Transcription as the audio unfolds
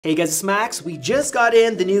Hey guys, it's Max. We just got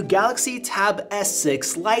in the new Galaxy Tab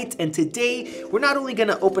S6 Lite, and today we're not only going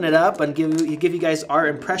to open it up and give you guys our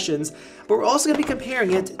impressions, but we're also going to be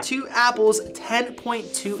comparing it to Apple's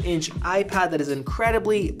 10.2-inch iPad that is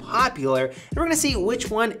incredibly popular, and we're going to see which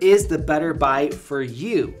one is the better buy for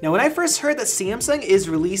you. Now, when I first heard that Samsung is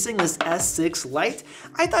releasing this S6 Lite,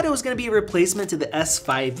 I thought it was going to be a replacement to the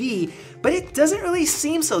S5e, but it doesn't really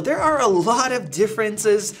seem so. There are a lot of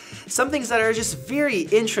differences, some things that are just very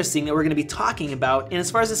interesting that we're going to be talking about. And as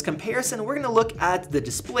far as this comparison, we're going to look at the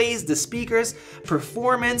displays, the speakers,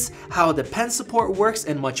 performance, how the pen support works,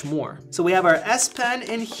 and much more. So we have our S Pen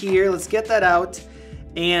in here. Let's get that out.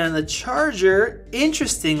 And the charger,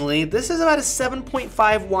 interestingly, this is about a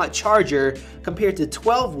 7.5 watt charger compared to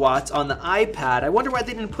 12 watts on the iPad. I wonder why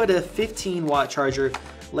they didn't put a 15 watt charger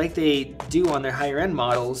like they do on their higher end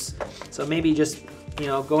models. So maybe just,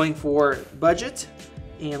 going for budget.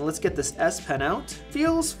 And let's get this S Pen out.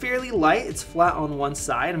 Feels fairly light. It's flat on one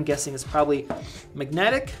side. I'm guessing it's probably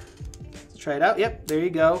magnetic. Let's try it out. Yep, there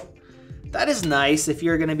you go. That is nice. If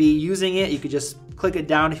you're gonna be using it, you could just click it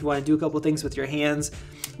down if you wanna do a couple things with your hands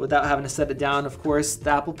without having to set it down. Of course,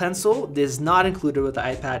 the Apple Pencil is not included with the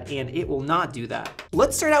iPad and it will not do that.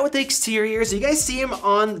 Let's start out with the exterior. So you guys see them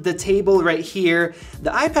on the table right here.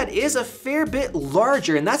 The iPad is a fair bit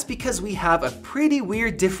larger, and that's because we have a pretty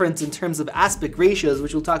weird difference in terms of aspect ratios,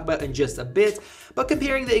 which we'll talk about in just a bit. But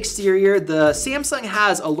comparing the exterior, the Samsung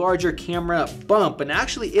has a larger camera bump, and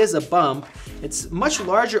actually is a bump. It's much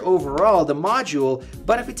larger overall, the module,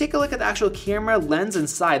 but if we take a look at the actual camera lens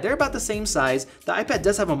inside, they're about the same size. The iPad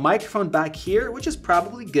does have a microphone back here, which is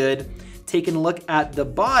probably good. Taking a look at the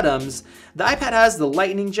bottoms, the iPad has the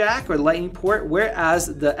lightning jack or lightning port, whereas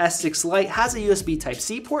the S6 Lite has a USB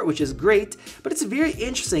Type-C port, which is great, but it's very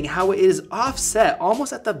interesting how it is offset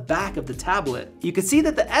almost at the back of the tablet. You can see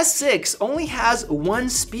that the S6 only has one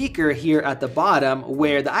speaker here at the bottom,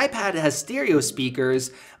 where the iPad has stereo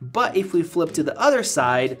speakers, but if we flip to the other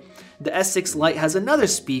side, the S6 Lite has another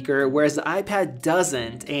speaker, whereas the iPad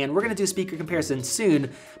doesn't, and we're gonna do a speaker comparison soon.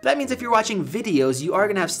 But that means if you're watching videos, you are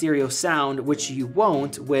gonna have stereo sound, which you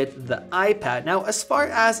won't with the iPad. Now, as far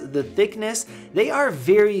as the thickness, they are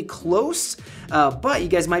very close, but you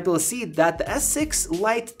guys might be able to see that the S6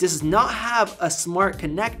 Lite does not have a smart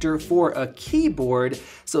connector for a keyboard,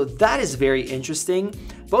 so that is very interesting.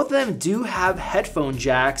 Both of them do have headphone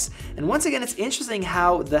jacks, and once again, it's interesting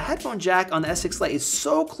how the headphone jack on the S6 Lite is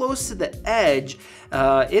so close to the edge.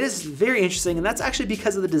 It is very interesting, and that's actually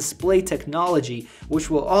because of the display technology, which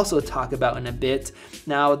we'll also talk about in a bit.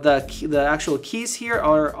 Now, the actual keys here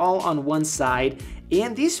are all on one side,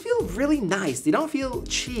 and these feel really nice. They don't feel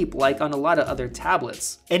cheap like on a lot of other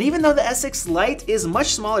tablets. And even though the S6 Lite is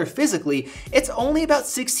much smaller physically, it's only about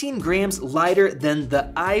 16 grams lighter than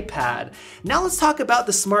the iPad. Now let's talk about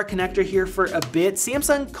the smart connector here for a bit.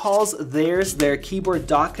 Samsung calls theirs their keyboard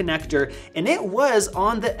dock connector, and it was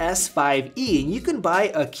on the S5e. And you can buy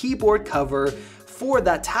a keyboard cover for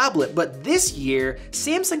that tablet, but this year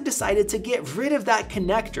Samsung decided to get rid of that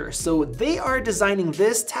connector, so they are designing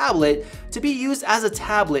this tablet to be used as a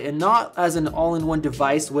tablet and not as an all-in-one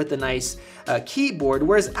device with a nice keyboard,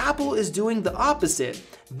 whereas Apple is doing the opposite.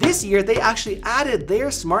 This year they actually added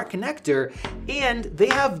their smart connector, and they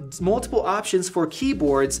have multiple options for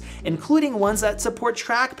keyboards, including ones that support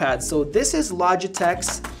trackpads. So this is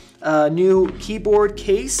Logitech's new keyboard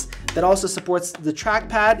case that also supports the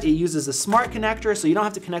trackpad. It uses a smart connector, so you don't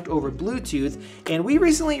have to connect over Bluetooth. And we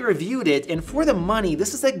recently reviewed it, and for the money,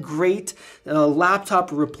 this is a great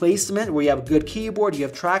laptop replacement where you have a good keyboard, you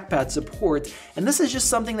have trackpad support, and this is just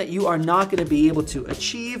something that you are not gonna be able to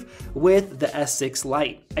achieve with the S6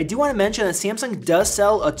 Lite. I do wanna mention that Samsung does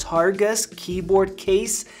sell a Targus keyboard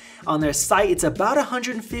case on their site. It's about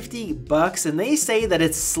 150 bucks, and they say that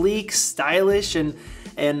it's sleek, stylish,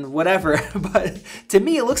 and whatever, but to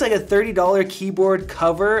me it looks like a $30 keyboard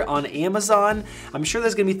cover on Amazon. I'm sure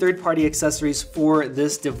there's gonna be third-party accessories for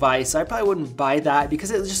this device. I probably wouldn't buy that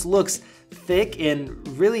because it just looks thick and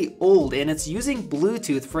really old, and it's using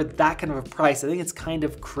Bluetooth for that kind of a price. I think it's kind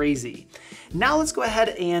of crazy. Now let's go ahead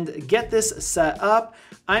and get this set up.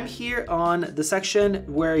 I'm here on the section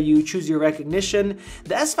where you choose your recognition.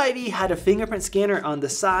 The S5e had a fingerprint scanner on the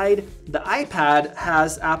side. The iPad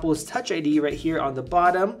has Apple's Touch ID right here on the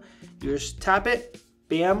bottom. You just tap it,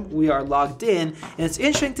 bam, we are logged in. And it's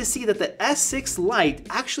interesting to see that the S6 Lite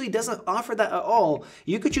actually doesn't offer that at all.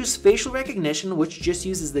 You could choose facial recognition, which just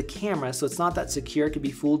uses the camera, so it's not that secure. It could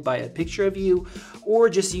be fooled by a picture of you, or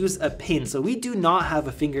just use a pin. So we do not have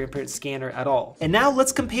a fingerprint scanner at all. And now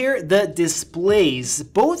let's compare the displays.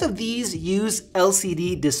 Both of these use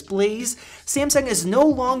LCD displays. Samsung is no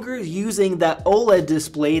longer using that OLED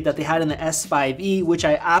display that they had in the S5e, which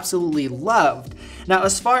I absolutely loved. Now,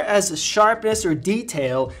 as far as sharpness or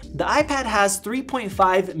detail, the iPad has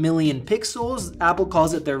 3.5 million pixels. Apple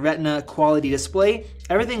calls it their Retina quality display.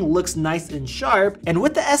 Everything looks nice and sharp. And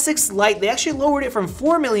with the S6 Lite, they actually lowered it from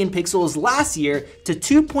 4 million pixels last year to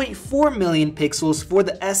 2.4 million pixels for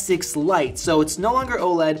the S6 Lite. So it's no longer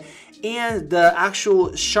OLED, and the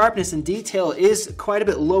actual sharpness and detail is quite a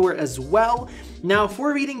bit lower as well. Now,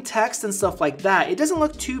 for reading text and stuff like that, it doesn't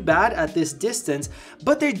look too bad at this distance,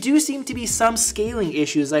 but there do seem to be some scaling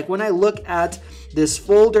issues. Like when I look at this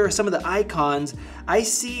folder, some of the icons, I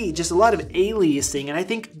see just a lot of aliasing, and I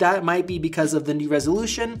think that might be because of the new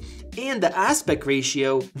resolution and the aspect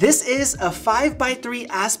ratio. This is a 5:3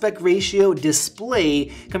 aspect ratio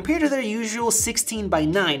display compared to their usual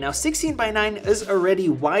 16:9. Now 16:9 is already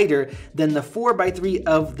wider than the 4:3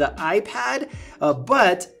 of the iPad,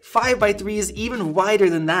 but 5:3 is even wider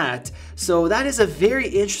than that. So that is a very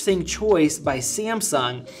interesting choice by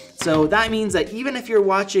Samsung. So that means that even if you're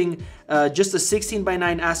watching just a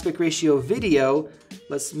 16:9 aspect ratio video,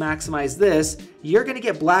 let's maximize this, you're gonna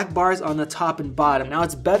get black bars on the top and bottom. Now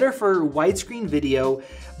it's better for widescreen video,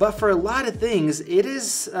 but for a lot of things, it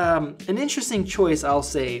is an interesting choice, I'll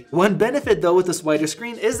say. One benefit though with this wider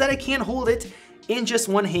screen is that I can hold it in just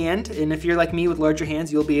one hand, and if you're like me with larger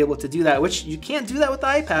hands, you'll be able to do that, which you can't do that with the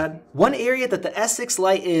iPad. One area that the S6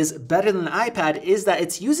 Lite is better than the iPad is that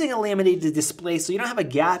it's using a laminated display, so you don't have a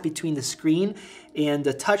gap between the screen and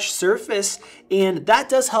the touch surface, and that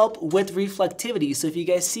does help with reflectivity. So if you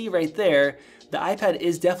guys see right there, the iPad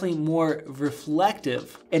is definitely more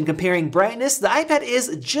reflective. And comparing brightness, the iPad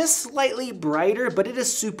is just slightly brighter, but it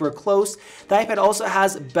is super close. The iPad also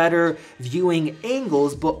has better viewing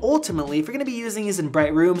angles, but ultimately, if you're gonna be using these in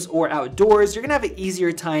bright rooms or outdoors, you're gonna have an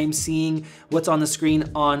easier time seeing what's on the screen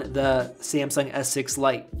on the Samsung S6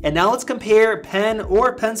 Lite. And now let's compare pen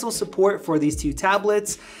or pencil support for these two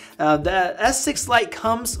tablets. The S6 Lite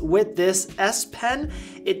comes with this S Pen.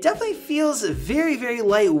 It definitely feels very, very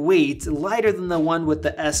lightweight, lighter than the one with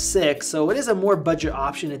the S6, so it is a more budget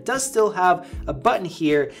option. It does still have a button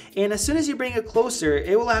here, and as soon as you bring it closer,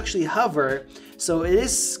 it will actually hover. So it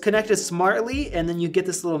is connected smartly, and then you get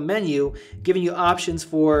this little menu giving you options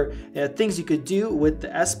for things you could do with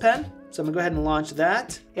the S Pen. So I'm gonna go ahead and launch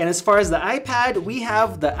that. And as far as the iPad, we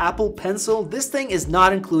have the Apple Pencil. This thing is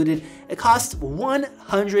not included. It costs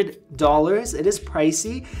 $100. It is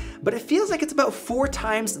pricey, but it feels like it's about 4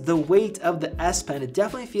 times the weight of the S Pen. It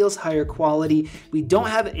definitely feels higher quality. We don't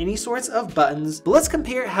have any sorts of buttons, but let's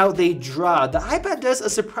compare how they draw. The iPad does a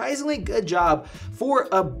surprisingly good job for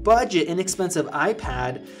a budget, inexpensive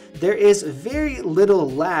iPad. There is very little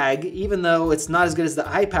lag, even though it's not as good as the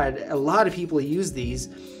iPad. A lot of people use these.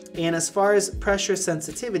 And as far as pressure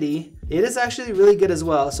sensitivity, it is actually really good as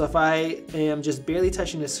well. So if I am just barely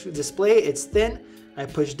touching this display, it's thin. I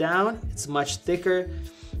push down, it's much thicker.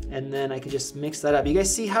 And then I can just mix that up. You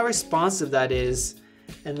guys see how responsive that is.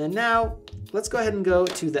 And then now, let's go ahead and go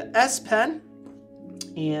to the S Pen.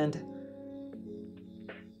 And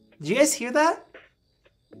do you guys hear that?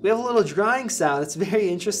 We have a little drawing sound. It's very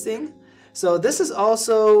interesting. So this is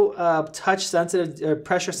also touch sensitive or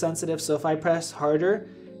pressure sensitive. So if I press harder,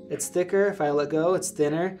 it's thicker. If I let go, it's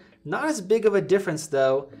thinner. Not as big of a difference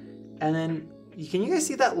though. And then, can you guys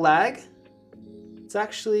see that lag? It's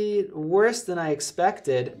actually worse than I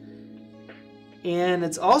expected. And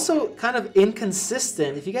it's also kind of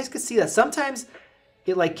inconsistent. If you guys could see that, sometimes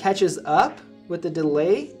it like catches up with the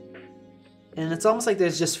delay, and it's almost like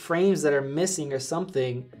there's just frames that are missing or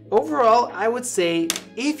something. Overall, I would say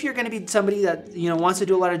if you're gonna be somebody that wants to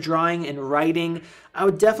do a lot of drawing and writing, I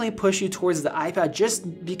would definitely push you towards the iPad,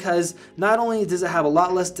 just because not only does it have a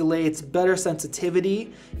lot less delay, it's better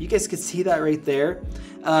sensitivity. You guys can see that right there.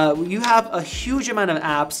 You have a huge amount of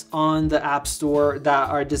apps on the App Store that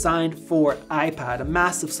are designed for iPad, a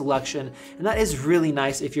massive selection, and that is really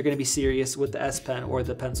nice if you're gonna be serious with the S Pen or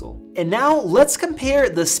the Pencil. And now let's compare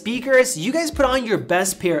the speakers. You guys put on your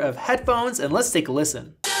best pair of headphones and let's take a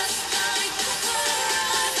listen.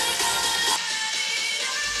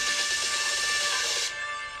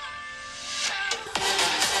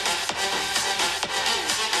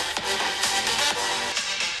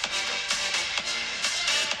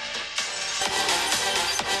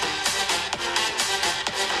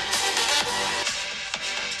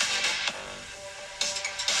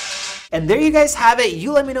 And there you guys have it.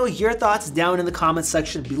 You let me know your thoughts down in the comments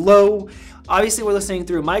section below. Obviously, we're listening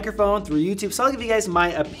through a microphone, through YouTube, so I'll give you guys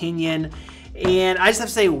my opinion. And I just have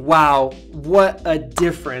to say, wow, what a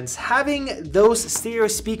difference. Having those stereo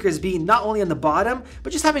speakers be not only on the bottom,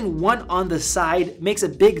 but just having one on the side makes a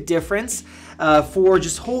big difference for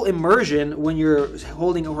just whole immersion when you're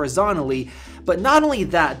holding horizontally. But not only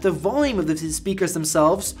that, the volume of the speakers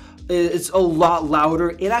themselves is a lot louder,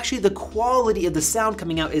 and actually the quality of the sound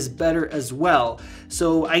coming out is better as well.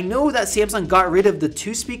 So I know that Samsung got rid of the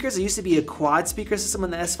 2 speakers. It used to be a quad speaker system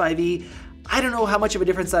on the S5e. I don't know how much of a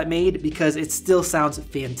difference that made because it still sounds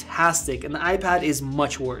fantastic, and the iPad is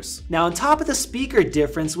much worse. Now, on top of the speaker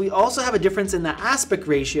difference, we also have a difference in the aspect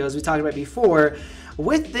ratio, as we talked about before.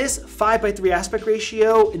 With this 5:3 aspect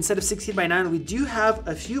ratio, instead of 16:9, we do have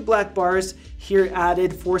a few black bars here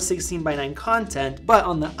added for 16:9 content, but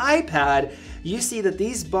on the iPad, you see that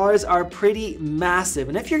these bars are pretty massive.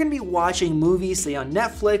 And if you're gonna be watching movies, say on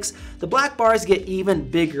Netflix, the black bars get even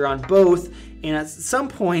bigger on both. And at some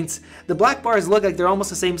points, the black bars look like they're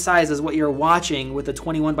almost the same size as what you're watching with the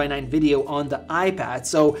 21:9 video on the iPad.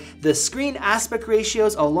 So the screen aspect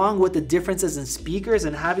ratios, along with the differences in speakers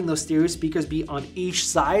and having those stereo speakers be on each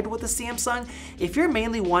side with the Samsung, if you're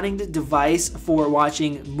mainly wanting the device for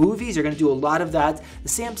watching movies, you're gonna do a lot of that, the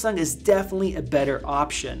Samsung is definitely a better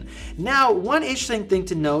option. Now, one interesting thing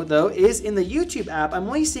to note though is in the YouTube app, I'm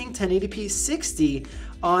only seeing 1080p 60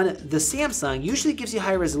 on the Samsung. Usually gives you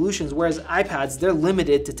high resolutions, whereas iPads, they're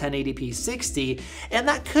limited to 1080p 60, and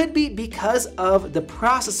that could be because of the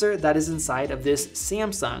processor that is inside of this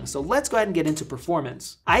Samsung. So let's go ahead and get into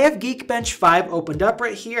performance. I have Geekbench 5 opened up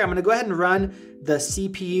right here. I'm gonna go ahead and run the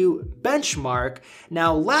CPU benchmark.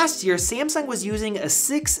 Now, last year, Samsung was using a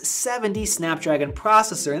 670 Snapdragon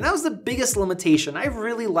processor, and that was the biggest limitation. I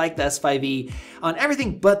really like the S5e on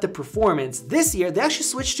everything but the performance. This year, they actually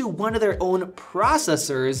switched to one of their own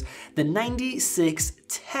processors, the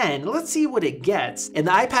 9610. Let's see what it gets. And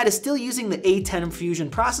the iPad is still using the A10 Fusion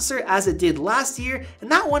processor as it did last year,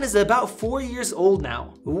 and that one is about 4 years old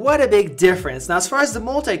now. What a big difference. Now, as far as the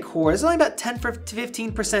multi-core, it's only about 10 to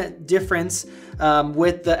 15% difference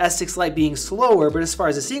with the S6 Lite being slower, but as far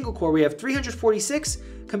as a single core, we have 346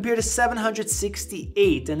 compared to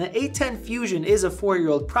 768, and the A10 Fusion is a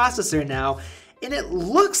 4-year-old processor now, and it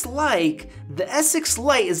looks like the S6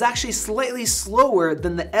 Lite is actually slightly slower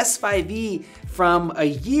than the S5e from a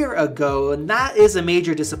year ago, and that is a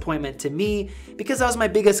major disappointment to me because that was my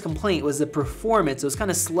biggest complaint, was the performance. It was kind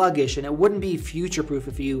of sluggish, and it wouldn't be future-proof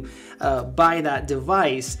if you buy that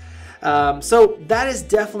device. So that is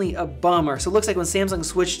definitely a bummer. So it looks like when Samsung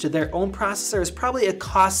switched to their own processor, it's probably a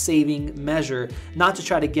cost-saving measure, not to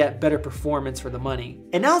try to get better performance for the money.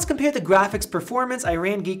 And now let's compare the graphics performance. I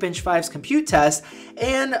ran Geekbench 5's compute test,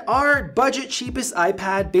 and our budget cheapest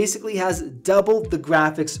iPad basically has double the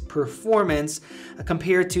graphics performance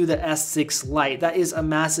compared to the S6 Lite. That is a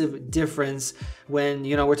massive difference when,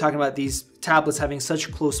 you know, we're talking about these tablets having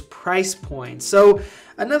such close price points. So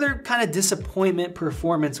another kind of disappointment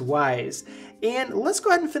performance-wise. And let's go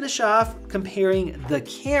ahead and finish off comparing the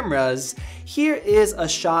cameras. Here is a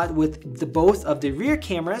shot with both of the rear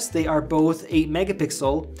cameras. They are both 8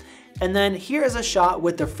 megapixel. And then here is a shot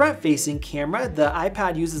with the front-facing camera. The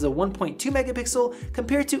iPad uses a 1.2 megapixel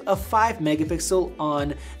compared to a 5 megapixel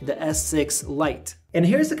on the S6 Lite. And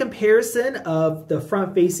here's the comparison of the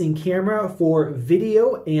front-facing camera for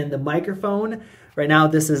video and the microphone. Right now,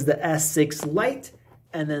 this is the S6 Lite,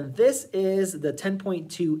 and then this is the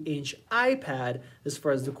 10.2-inch iPad as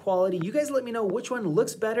far as the quality. You guys let me know which one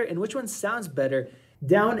looks better and which one sounds better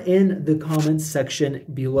down in the comments section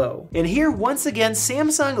below. And here, once again,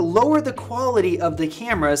 Samsung lowered the quality of the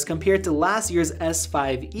cameras compared to last year's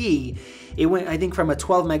S5e. It went, I think, from a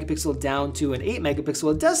 12 megapixel down to an 8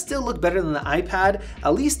 megapixel. It does still look better than the iPad,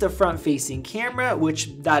 at least the front-facing camera,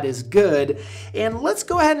 which that is good. And let's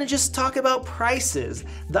go ahead and just talk about prices.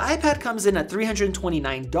 The iPad comes in at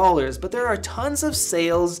 $329, but there are tons of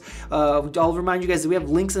sales. I'll remind you guys that we have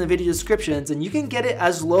links in the video descriptions, and you can get it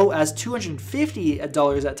as low as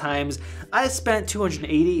 $250 at times. I spent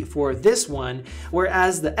 $280 for this one,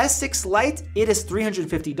 whereas the S6 Lite, it is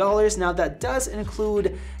 $350. Now that does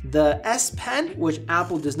include the S Pen, which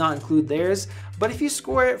Apple does not include theirs, but if you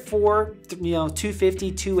score it for, you know,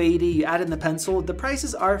 $250, $280, you add in the pencil, the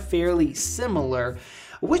prices are fairly similar.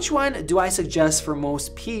 Which one do I suggest for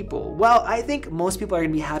most people? Well, I think most people are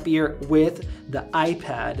gonna be happier with the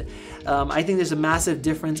iPad. I think there's a massive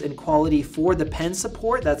difference in quality for the pen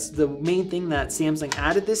support. That's the main thing that Samsung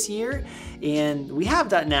added this year, and we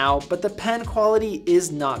have that now, but the pen quality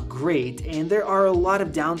is not great, and there are a lot of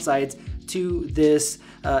downsides to this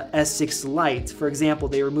S6 Lite. For example,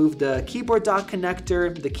 they removed the keyboard dock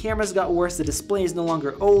connector, the cameras got worse, the display is no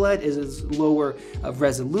longer OLED, it is lower of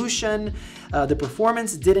resolution, the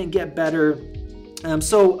performance didn't get better.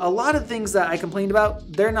 So a lot of things that I complained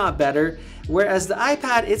about, they're not better. Whereas the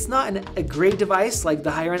iPad, it's not a great device like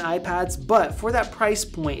the higher end iPads, but for that price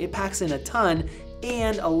point, it packs in a ton.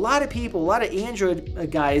 And a lot of people, a lot of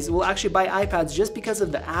Android guys will actually buy iPads just because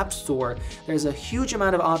of the App Store. There's a huge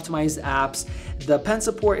amount of optimized apps. The pen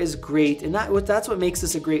support is great, and that's what makes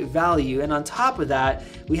this a great value. And on top of that,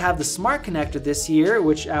 we have the Smart Connector this year,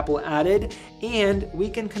 which Apple added, and we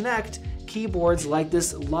can connect keyboards like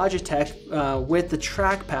this Logitech with the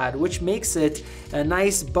trackpad, which makes it a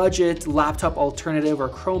nice budget laptop alternative or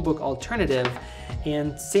Chromebook alternative.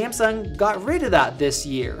 And Samsung got rid of that this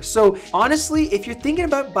year. So honestly, if you're thinking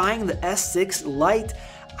about buying the S6 Lite,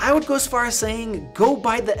 I would go as far as saying go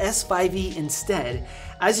buy the S5e instead.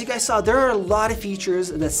 As you guys saw, there are a lot of features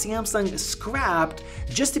that Samsung scrapped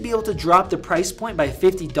just to be able to drop the price point by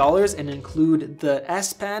 $50 and include the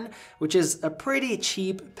S Pen, which is a pretty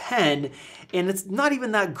cheap pen, and it's not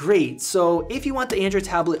even that great. So if you want the Android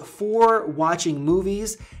tablet for watching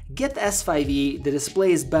movies, get the S5e. The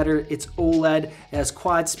display is better, it's OLED, it has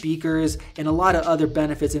quad speakers, and a lot of other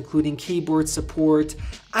benefits including keyboard support.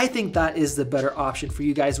 I think that is the better option for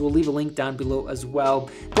you guys. We'll leave a link down below as well.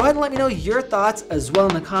 Go ahead and let me know your thoughts as well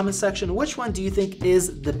in the comment section. Which one do you think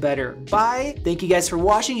is the better buy? Thank you guys for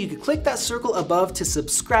watching. You can click that circle above to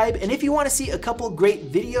subscribe. And if you want to see a couple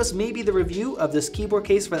great videos, maybe the review of this keyboard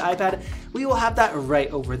case for the iPad, we will have that right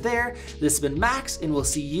over there. This has been Max, and we'll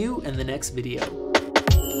see you in the next video.